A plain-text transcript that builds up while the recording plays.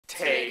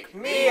Take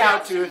me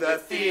out to the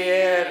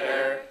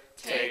theater.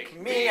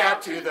 Take me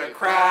out to the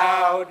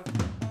crowd.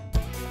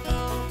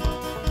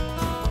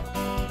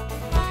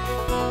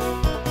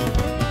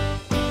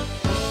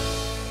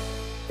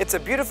 It's a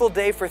beautiful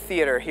day for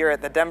theater here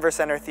at the Denver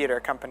Center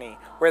Theater Company,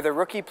 where the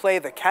rookie play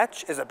The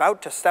Catch is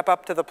about to step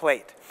up to the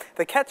plate.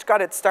 The Catch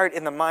got its start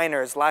in the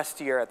minors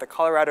last year at the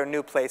Colorado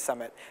New Play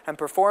Summit and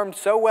performed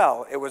so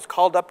well it was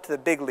called up to the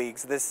big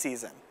leagues this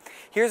season.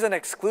 Here's an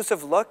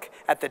exclusive look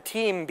at the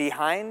team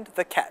behind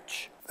The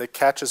Catch. The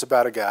Catch is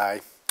about a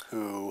guy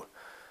who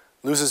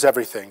loses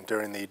everything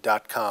during the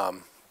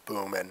dot-com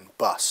boom and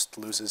bust.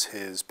 Loses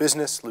his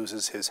business,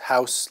 loses his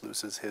house,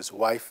 loses his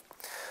wife.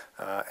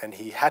 And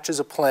he hatches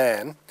a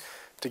plan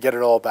to get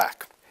it all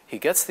back. He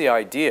gets the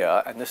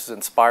idea, and this is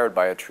inspired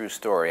by a true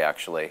story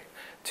actually,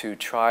 to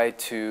try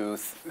to,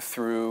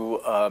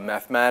 through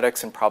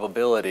mathematics and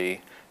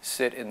probability,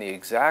 sit in the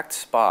exact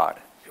spot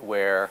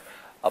where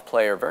a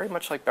player, very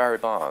much like Barry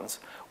Bonds,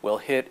 will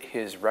hit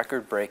his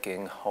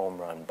record-breaking home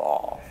run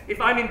ball. If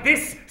I'm in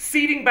this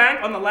seeding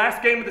bank on the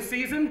last game of the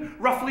season,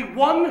 roughly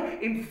 1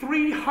 in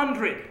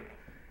 300.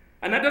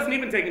 And that doesn't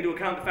even take into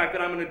account the fact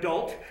that I'm an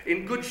adult,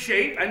 in good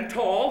shape and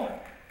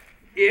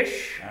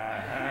tall-ish.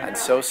 And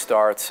so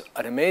starts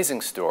an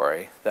amazing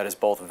story that is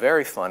both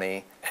very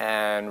funny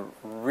and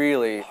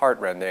really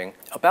heartrending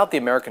about the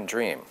American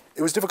dream.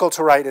 It was difficult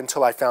to write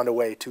until I found a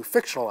way to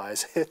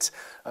fictionalize it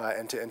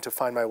and to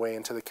find my way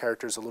into the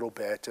characters a little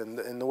bit.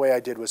 And the way I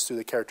did was through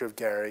the character of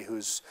Gary,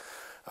 who's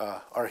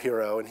our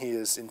hero, and he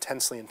is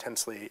intensely,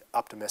 intensely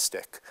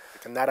optimistic.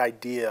 And that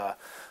idea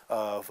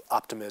of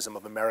optimism,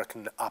 of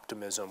American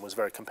optimism, was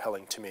very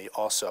compelling to me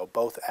also,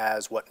 both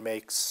as what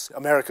makes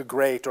America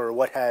great or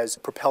what has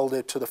propelled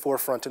it to the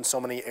forefront in so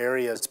many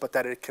areas, but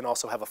that it can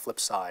also have a flip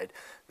side,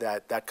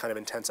 that that kind of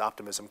intense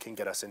optimism can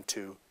get us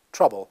into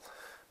trouble,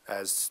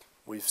 as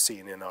we've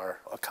seen in our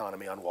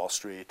economy on Wall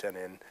Street and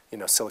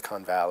in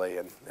Silicon Valley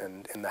and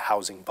in the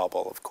housing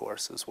bubble, of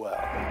course, as well.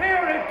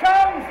 Here it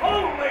comes!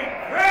 Holy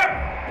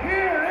crap!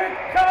 Here it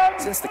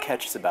comes! Since The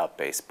Catch is about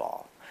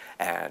baseball,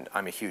 and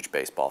I'm a huge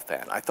baseball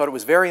fan, I thought it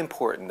was very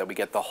important that we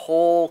get the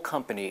whole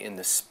company in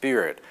the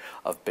spirit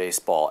of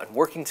baseball and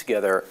working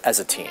together as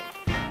a team.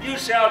 You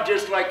sound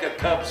just like a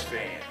Cubs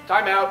fan.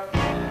 Time out.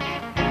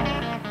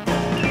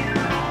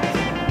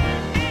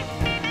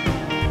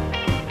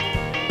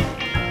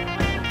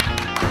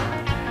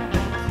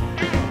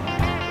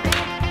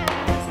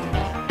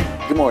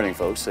 Good morning,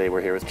 folks. Today we're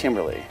here with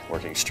Kimberly,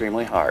 working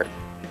extremely hard,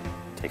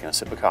 taking a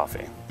sip of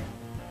coffee.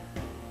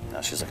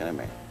 Now she's looking at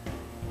me.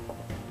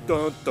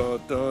 Dun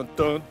dun dun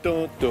dun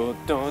dun dun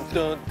dun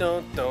dun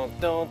dun dun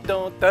dun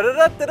dun da da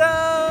da da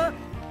da.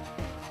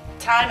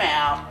 Time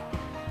out.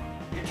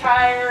 You're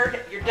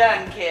tired, you're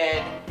done,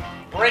 kid.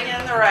 Bring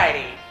in the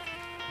righty.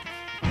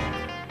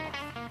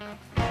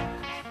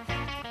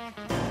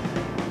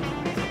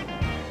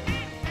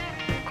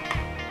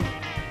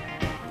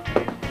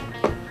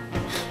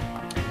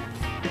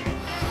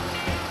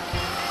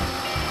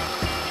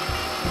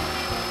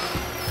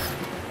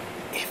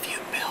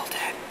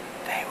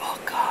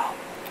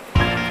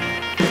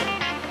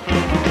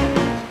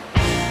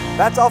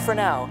 That's all for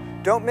now.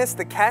 Don't miss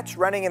The Catch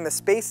running in the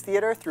Space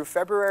Theater through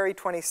February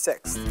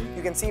 26th.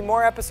 You can see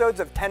more episodes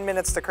of 10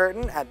 Minutes to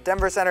Curtain at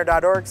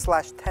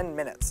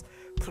denvercenter.org/10minutes.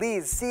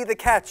 Please see The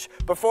Catch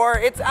before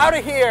it's out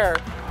of here!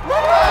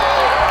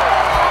 Woo!